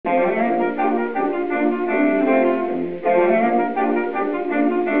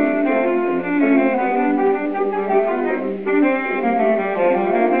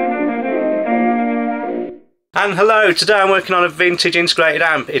And hello, today I'm working on a vintage integrated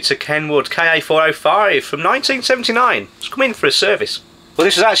amp. It's a Kenwood KA-405 from 1979. It's come in for a service. Well,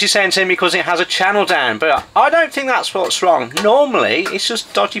 this was actually sent in because it has a channel down, but I don't think that's what's wrong. Normally it's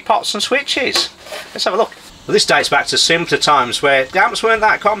just dodgy pots and switches. Let's have a look. Well, this dates back to simpler times where the amps weren't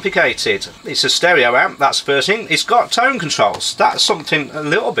that complicated. It's a stereo amp, that's the first thing. It's got tone controls, that's something a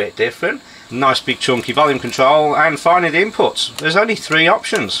little bit different. Nice big chunky volume control, and finally the inputs. There's only 3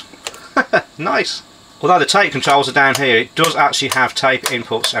 options. Nice. Although the tape controls are down here, it does actually have tape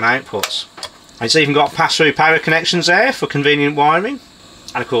inputs and outputs. It's even got pass-through power connections there for convenient wiring.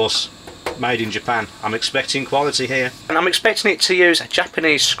 And of course, made in Japan. I'm expecting quality here. And I'm expecting it to use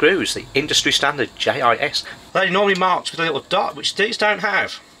Japanese screws, the industry standard JIS. They're normally marked with a little dot, which these don't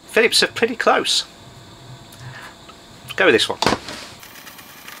have. Phillips are pretty close. Let's go with this one.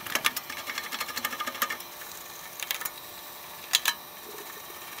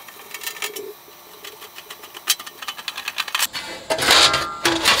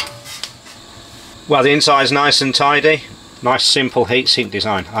 Well, the inside's nice and tidy. Nice simple heatsink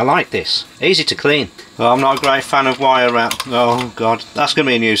design. I like this. Easy to clean. Well, I'm not a great fan of wire wrap. Oh god, that's going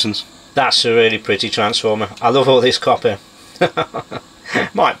to be a nuisance. That's a really pretty transformer. I love all this copper.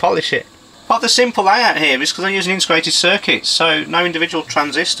 Might polish it. But the simple layout here is because I'm using integrated circuits, so no individual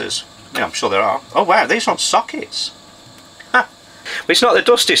transistors. Yeah, I'm sure there are. Oh wow, these are on sockets. Well, it's not the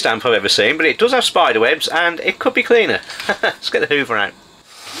dustiest amp I've ever seen, but it does have spider webs and it could be cleaner. Let's get the Hoover out.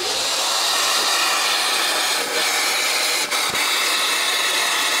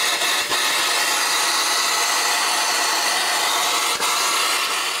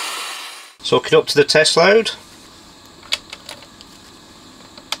 So hook it up to the test load.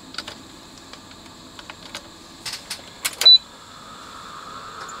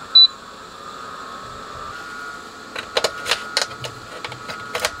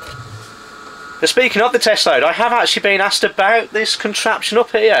 Now, speaking of the test load, I have actually been asked about this contraption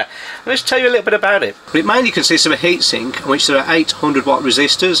up here. Let's tell you a little bit about it. It mainly consists of a heatsink in which there are 800 watt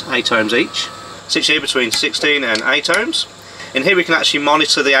resistors, 8 ohms each. Sits here between 16 and 8 ohms. In here we can actually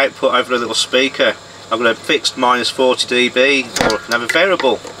monitor the output over a little speaker. I've got a fixed -40 dB, or I can have a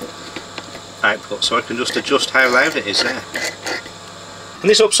variable output, so I can just adjust how loud it is there. And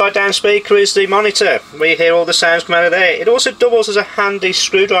this upside down speaker is the monitor, where you hear all the sounds come out of there. It also doubles as a handy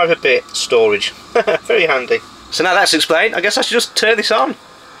screwdriver bit storage. Very handy. So now that's explained, I guess I should just turn this on.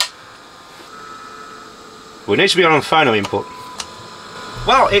 We need to be on phono input.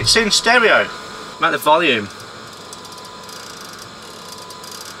 Well, it's in stereo. About the volume.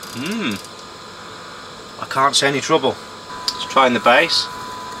 I can't see any trouble. Let's try in the bass.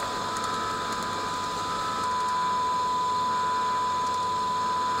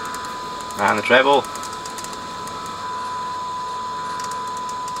 And the treble.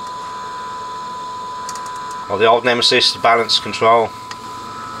 Well, the old nemesis, the balance control.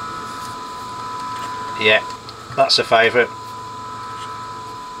 Yeah, that's a favourite.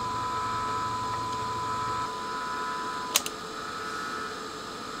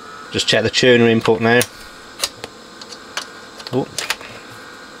 Just check the tuner input now. Ooh.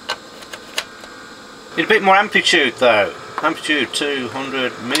 Need a bit more amplitude though. Amplitude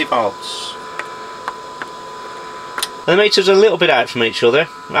 200 millivolts. The meters are a little bit out from each other.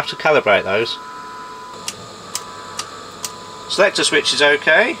 We'll have to calibrate those. Selector switch is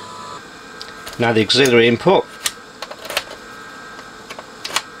okay. Now the auxiliary input.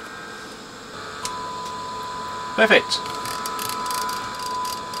 Perfect.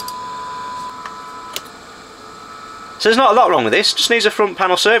 So there's not a lot wrong with this, just needs a front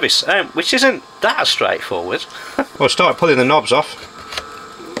panel service, which isn't that straightforward. Well, start pulling the knobs off,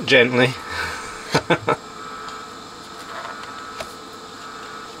 gently.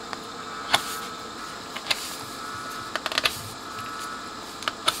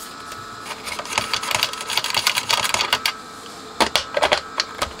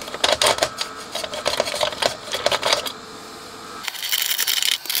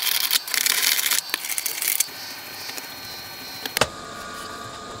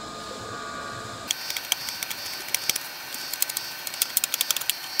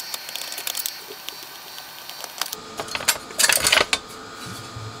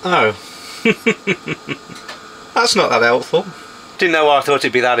 Oh. That's not that helpful. Didn't know why I thought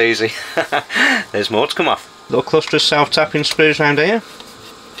it'd be that easy. There's more to come off. Little cluster of self-tapping screws around here.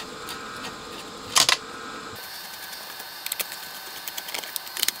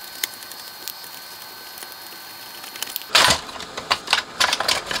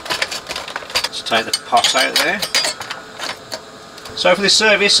 Let's take the pot out there. So for this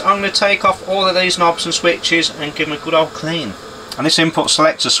service I'm going to take off all of these knobs and switches and give them a good old clean. And this input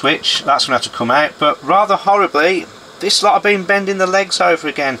selector switch, that's going to have to come out, but rather horribly, this lot have been bending the legs over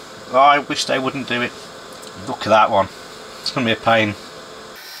again. Oh, I wish they wouldn't do it. Look at that one. It's going to be a pain.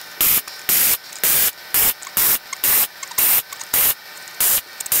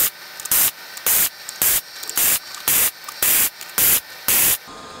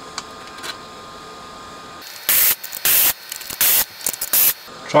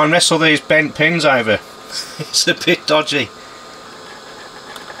 Try and wrestle these bent pins over. It's a bit dodgy.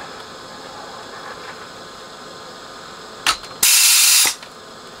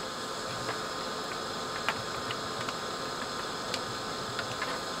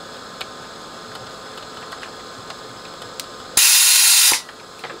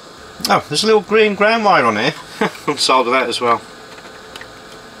 Oh, there's a little green ground wire on here. I'll solder that as well.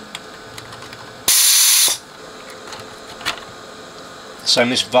 So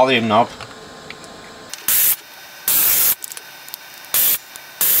this volume knob.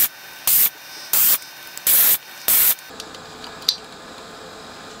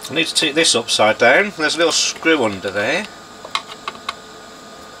 I need to take this upside down. There's a little screw under there.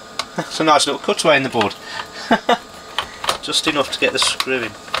 It's a nice little cutaway in the board. Just enough to get the screw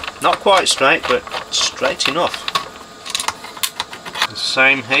in. Not quite straight, but straight enough. The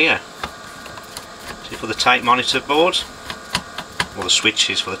same here. See, for the tape monitor board. Or the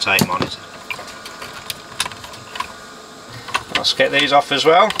switches for the tape monitor. Let's get these off as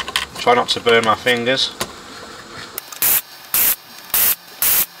well. Try not to burn my fingers.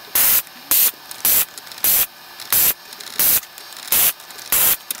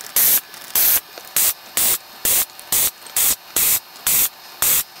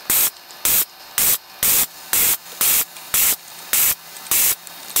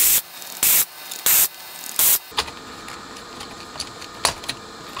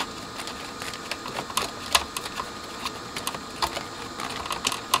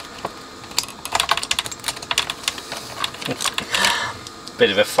 Bit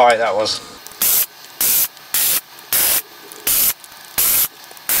of a fight that was.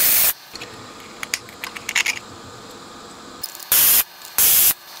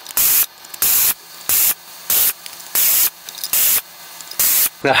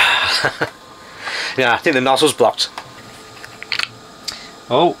 Yeah, I think the nozzle's blocked.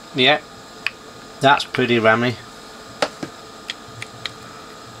 Oh, yeah, that's pretty rammy.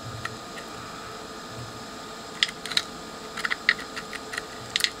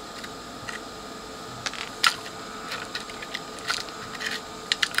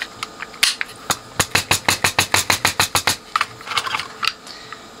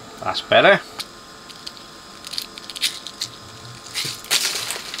 That's better.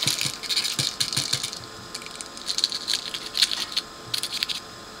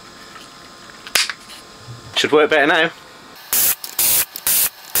 Should work better now.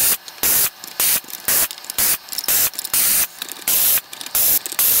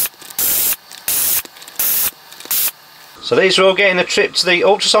 So these are all getting a trip to the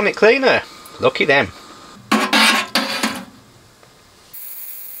ultrasonic cleaner. Lucky them.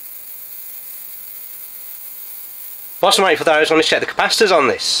 Whilst I'm waiting for those, I want to check the capacitors on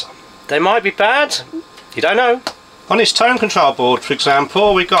this. They might be bad, you don't know. On this tone control board, for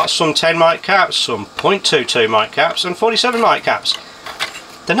example, we've got some 10 mic caps, some 0.22 mic caps and 47 mic caps.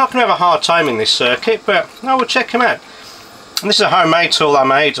 They're not going to have a hard time in this circuit, but I will check them out. And this is a homemade tool I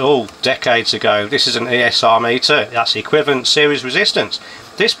made decades ago. This is an ESR meter, that's the equivalent series resistance.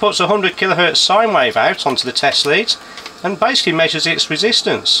 This puts a 100 kHz sine wave out onto the test leads and basically measures its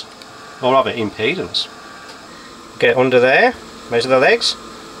resistance, or rather impedance. Get under there, measure the legs,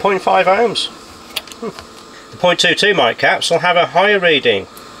 0.5 ohms. The 0.22 mic caps will have a higher reading,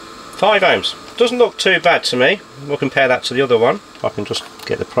 5 ohms. Doesn't look too bad to me. We'll compare that to the other one. If I can just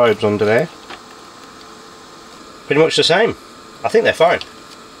get the probes under there. Pretty much the same. I think they're fine.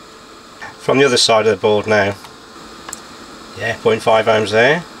 From the other side of the board now. Yeah, 0.5 ohms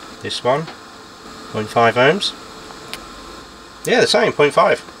there. This one, 0.5 ohms. Yeah, the same,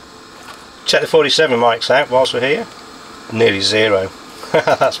 0.5. Check the 47 mics out whilst we're here. Nearly zero.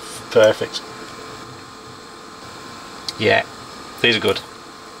 That's perfect. Yeah, these are good.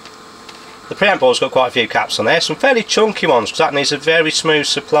 The preamp board's got quite a few caps on there, some fairly chunky ones because that needs a very smooth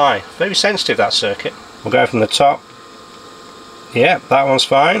supply. Very sensitive, that circuit. We'll go from the top. Yeah, that one's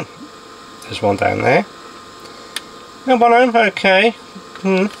fine. There's one down there. And 1 ohm, okay.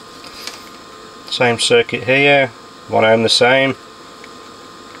 Same circuit here. 1 ohm the same.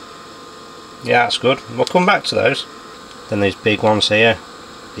 Yeah, that's good. We'll come back to those. Then these big ones here.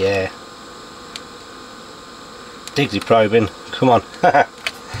 Yeah. Dig the probe in. Come on.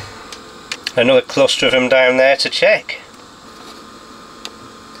 Another cluster of them down there to check.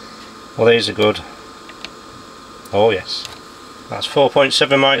 Well, these are good. Oh yes. That's 4.7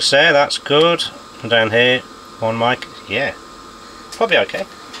 mics there, that's good. And down here, 1 mic, yeah. Probably okay.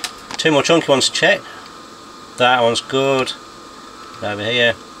 2 more chunky ones to check. That one's good. Over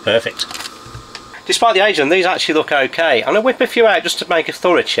here, perfect. Despite the age of them, these actually look okay. I'm going to whip a few out just to make a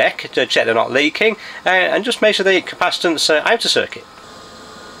thorough check, to check they're not leaking, and just measure the capacitance outer circuit.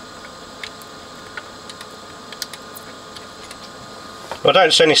 Well, I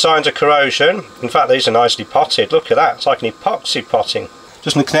don't see any signs of corrosion. In fact, these are nicely potted. Look at that, it's like an epoxy potting.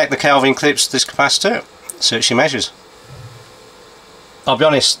 Just going to connect the Kelvin clips to this capacitor, see what she measures. I'll be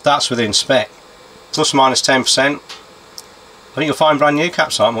honest, that's within spec. Plus or minus 10%. I think you'll find brand new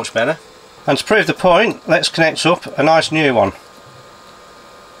caps aren't much better. And to prove the point, let's connect up a nice new one.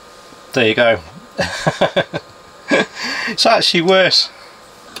 There you go. It's actually worse.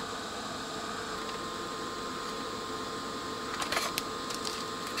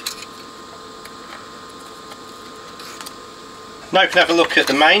 Now we can have a look at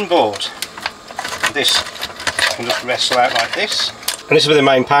the main board. This can just wrestle out like this. And this is where the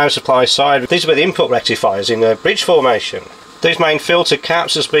main power supply side. These are where the input rectifiers in a bridge formation. These main filter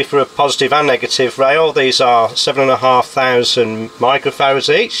caps will be for a positive and negative rail. These are 7,500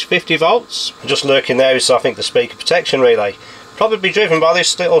 microfarads each, 50 volts. And just lurking there is, I think, the speaker protection relay. Probably driven by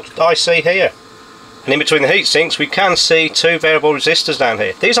this little IC here. And in between the heat sinks we can see 2 variable resistors down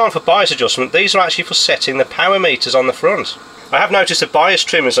here. These aren't for bias adjustment, these are actually for setting the power meters on the front. I have noticed the bias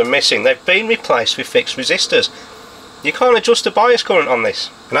trimmers are missing. They've been replaced with fixed resistors. You can't adjust the bias current on this.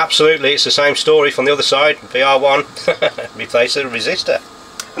 And absolutely it's the same story from the other side. VR1 replace the resistor.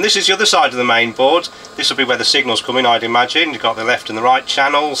 And this is the other side of the main board. This will be where the signals come in, I'd imagine. You've got the left and the right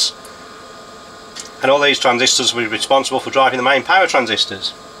channels. And all these transistors will be responsible for driving the main power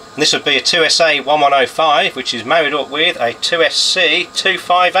transistors. And this would be a 2SA1105, which is married up with a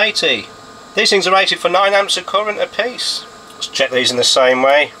 2SC2580. These things are rated for 9 amps of current apiece. Let's check these in the same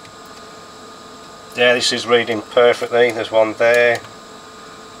way. Yeah, this is reading perfectly. There's one there.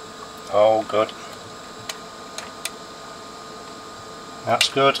 Oh, good. That's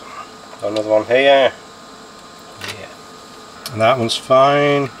good. Another one here. Yeah. And that one's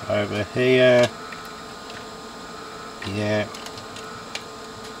fine. Over here. Yeah.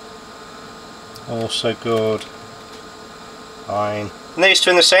 Also good. Fine. And these two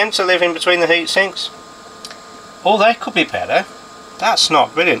in the centre live in between the heat sinks. Oh, they could be better. That's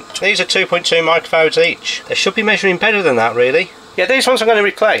not brilliant. These are 2.2 microfarads each. They should be measuring better than that, really. Yeah, these ones I'm going to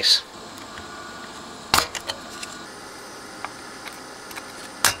replace.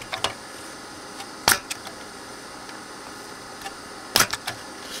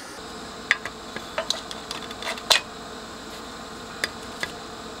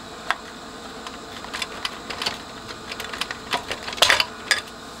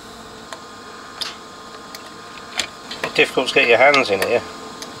 Difficult to get your hands in here.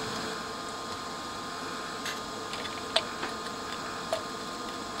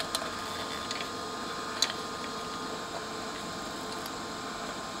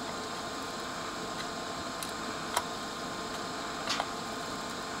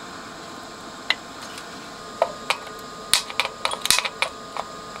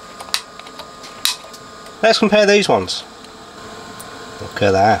 Let's compare these ones. Look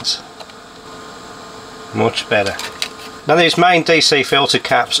at that. Much better. Now these main DC filter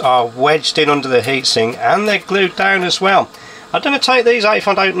caps are wedged in under the heatsink and they're glued down as well. I'm going to take these out if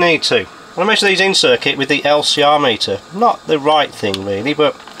I don't need to. I'll measure these in circuit with the LCR meter. Not the right thing really,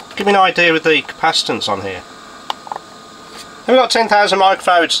 but give me an idea of the capacitance on here. We've got 10,000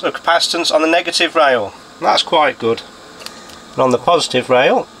 microfarads of capacitance on the negative rail. That's quite good. And on the positive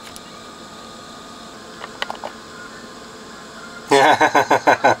rail,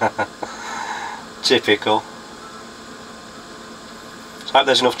 typical. I hope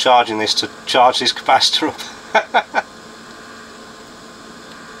there's enough charge in this to charge this capacitor up.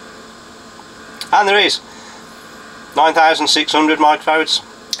 And there is 9,600 microfarads.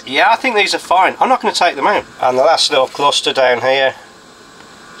 Yeah, I think these are fine. I'm not going to take them out. And the last little cluster down here.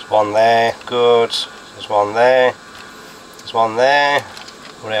 There's one there, good. There's one there. There's one there.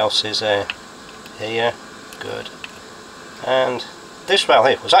 What else is there? Here, good. And this rail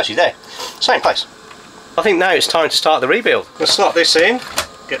here was actually there. Same place. I think now it's time to start the rebuild. Let's slot this in,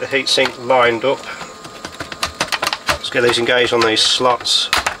 get the heatsink lined up. Let's get these engaged on these slots.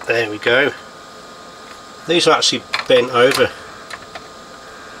 There we go. These are actually bent over.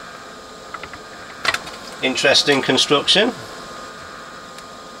 Interesting construction.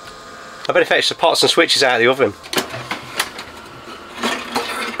 I better fetch the pots and switches out of the oven.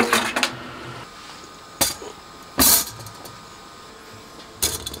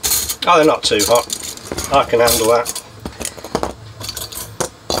 Oh, they're not too hot. I can handle that.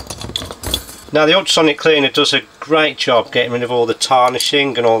 Now the ultrasonic cleaner does a great job getting rid of all the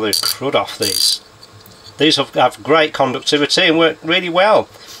tarnishing and all the crud off these. These have great conductivity and work really well.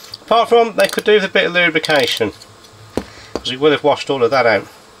 Apart from they could do with a bit of lubrication, because it would have washed all of that out.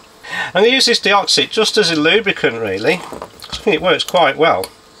 I'm going to use this deoxit just as a lubricant really, because I think it works quite well.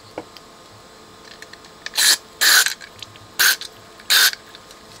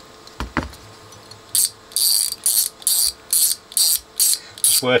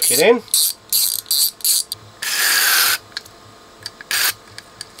 Just work it in.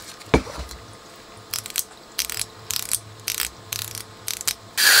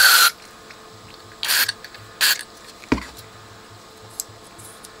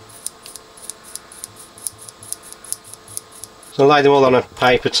 So I lay them all on a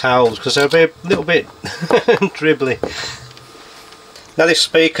paper towel because they'll be a little bit dribbly. Now this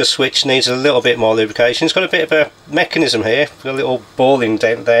speaker switch needs a little bit more lubrication. It's got a bit of a mechanism here, a little balling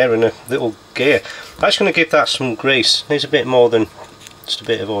dent there and a little gear. I'm just going to give that some grease. Needs a bit more than just a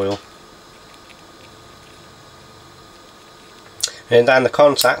bit of oil. And down the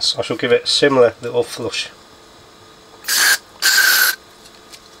contacts I shall give it a similar little flush.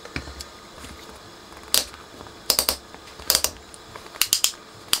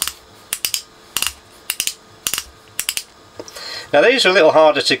 Now these are a little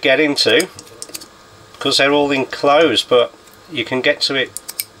harder to get into because they're all enclosed, but you can get to it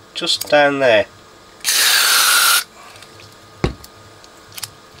just down there.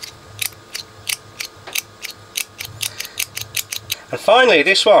 And finally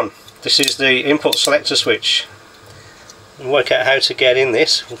this one, this is the input selector switch. And work out how to get in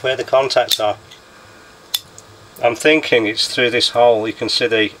this, where the contacts are. I'm thinking it's through this hole. You can see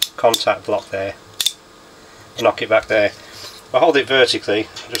the contact block there. Knock it back there. If I hold it vertically,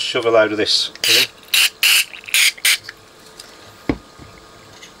 just shove a load of this in.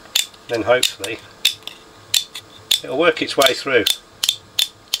 Then hopefully it'll work its way through.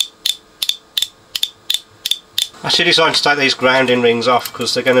 I actually decided to take these grounding rings off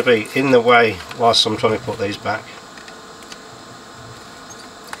because they're going to be in the way whilst I'm trying to put these back.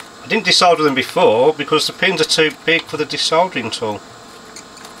 I didn't desolder them before because the pins are too big for the desoldering tool.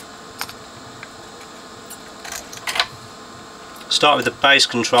 Start with the base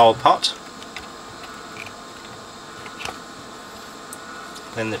control pot,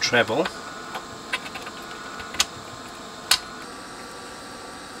 then the treble,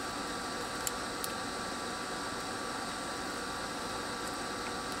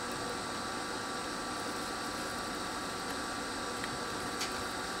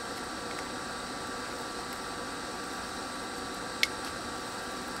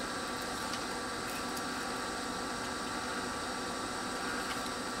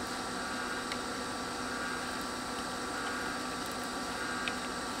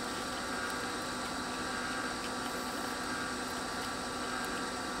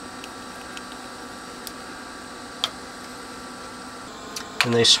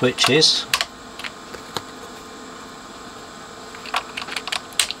 and these switches.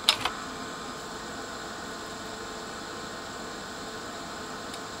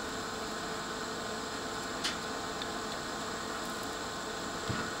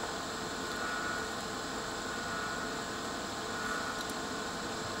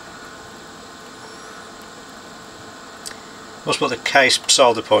 Must put the case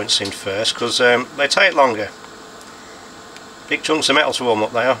solder points in first because they take longer. Big chunks of metal to warm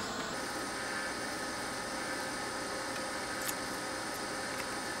up they are.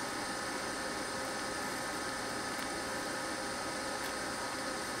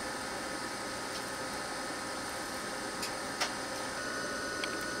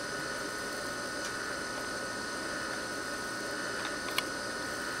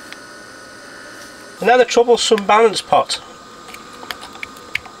 And now the troublesome balance pot.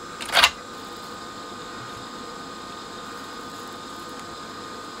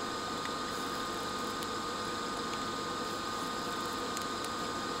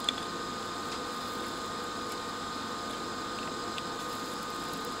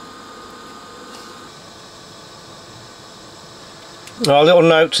 Now, a little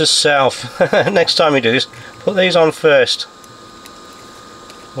note to self, next time you do this, put these on first.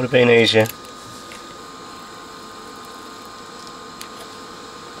 Would have been easier.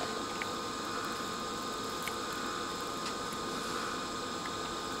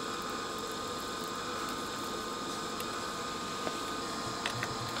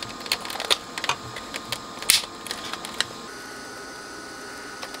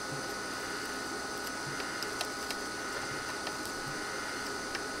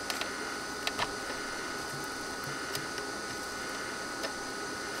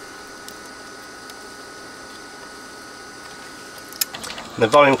 And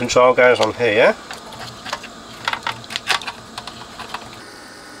the volume control goes on here.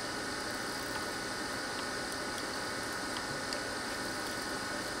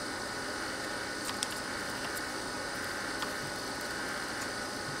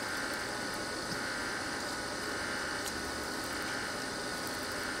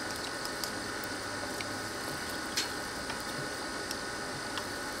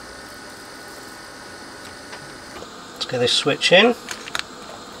 Get this switch in,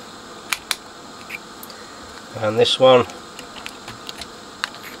 and this one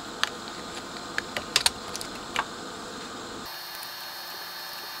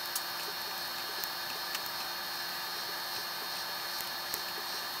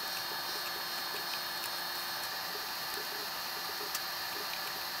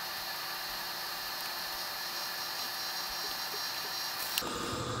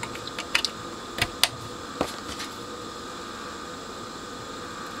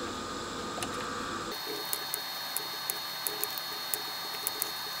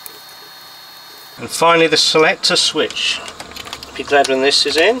and finally the selector switch. Be glad when this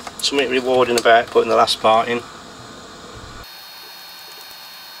is in. Something rewarding about putting the last part in.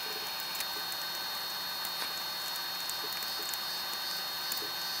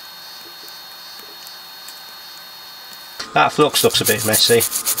 That flux looks a bit messy.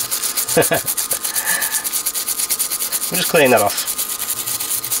 We'll just clean that off.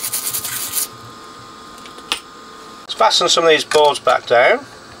 Let's fasten some of these boards back down.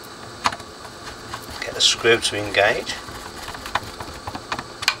 Get the screw to engage.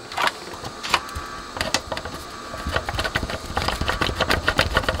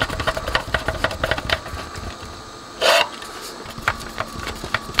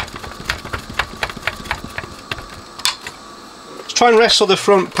 Let's try and wrestle the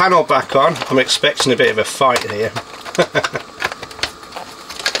front panel back on. I'm expecting a bit of a fight here.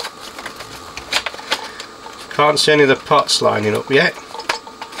 Can't see any of the pots lining up yet.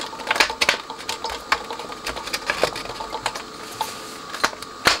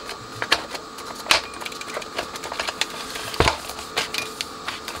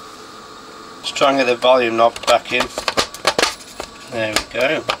 Try and get the volume knob back in. There we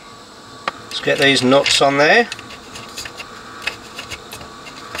go. Let's get these nuts on there.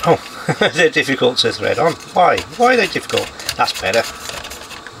 Oh, they're difficult to thread on. Why? Why are they difficult? That's better.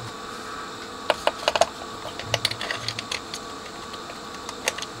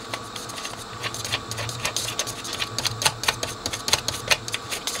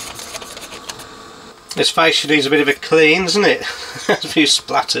 This face needs a bit of a clean, doesn't it? There's a few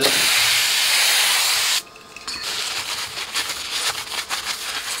splatters.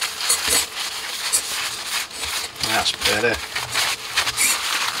 That's better.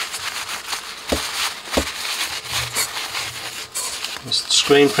 The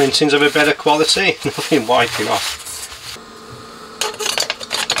screen printing's of a better quality. Nothing wiping off.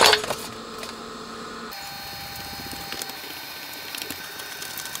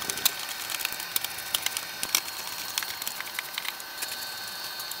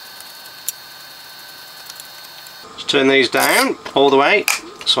 Let's turn these down all the way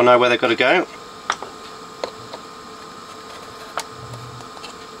so I know where they've got to go.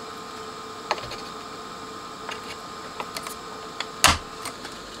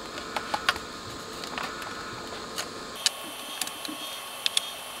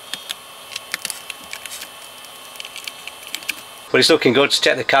 But it's looking good. To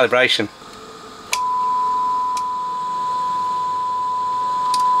check the calibration.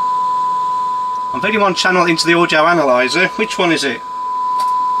 I'm feeding one channel into the audio analyzer. Which one is it?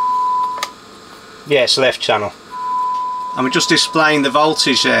 Yes, left channel. And we're just displaying the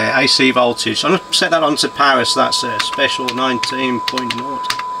voltage there, AC voltage. I'm going to set that onto power, so that's a special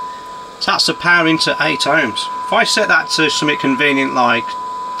 19.0. So that's the power into 8 ohms. If I set that to something convenient like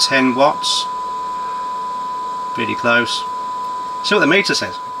 10 watts, pretty close. See what the meter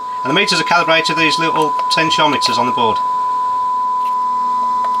says. And the meters are calibrated to these little tensiometers on the board.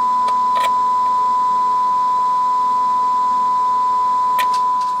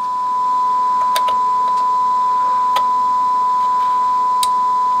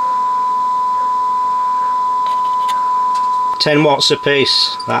 £10 a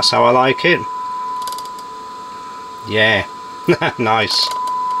piece. That's how I like it. Yeah. Nice.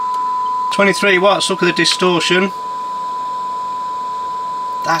 23 watts. Look at the distortion.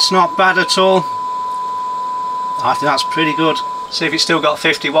 That's not bad at all. I think that's pretty good. See if it's still got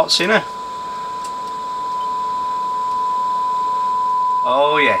 50 watts in it.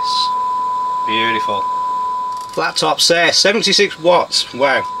 Oh yes. Beautiful. Flat tops there, 76 watts.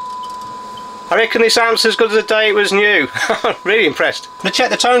 Wow. I reckon this amp's as good as the day it was new. Really impressed. I'm going to check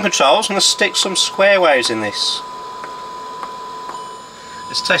the tone controls. I'm going to stick some square waves in this.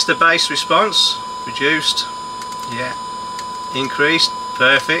 Let's test the bass response. Reduced. Yeah. Increased.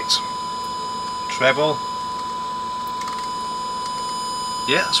 Perfect. Treble.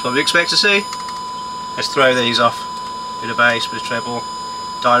 Yeah, that's what we expect to see. Let's throw these off. Bit of bass, bit of treble.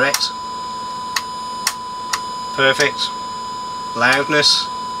 Direct. Perfect. Loudness.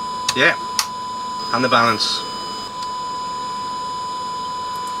 Yeah. And the balance.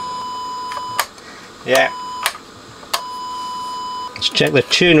 Yeah. Let's check the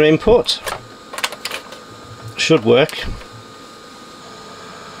tuner input. Should work.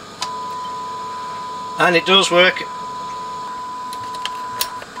 And it does work.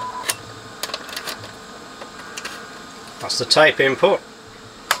 That's the tape input.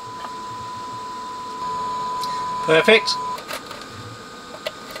 Perfect.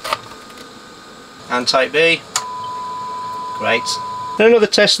 And type B. Great. And another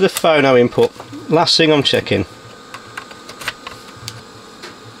test of the phono input. Last thing I'm checking.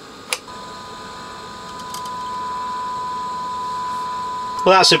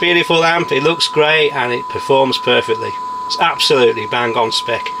 Well, that's a beautiful amp. It looks great and it performs perfectly. It's absolutely bang on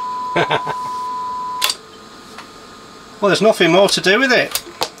spec. Well, there's nothing more to do with it.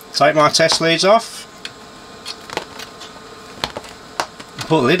 Take my test leads off.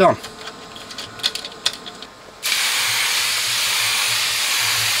 Put the lid on.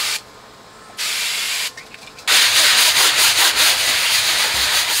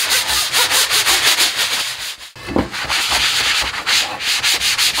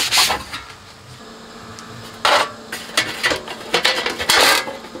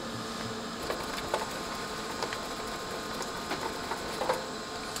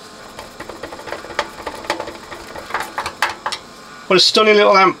 What a stunning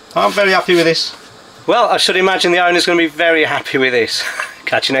little amp. I'm very happy with this. Well, I should imagine the owner's going to be very happy with this.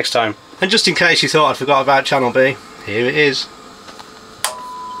 Catch you next time. And just in case you thought I'd forgot about Channel B, here it is.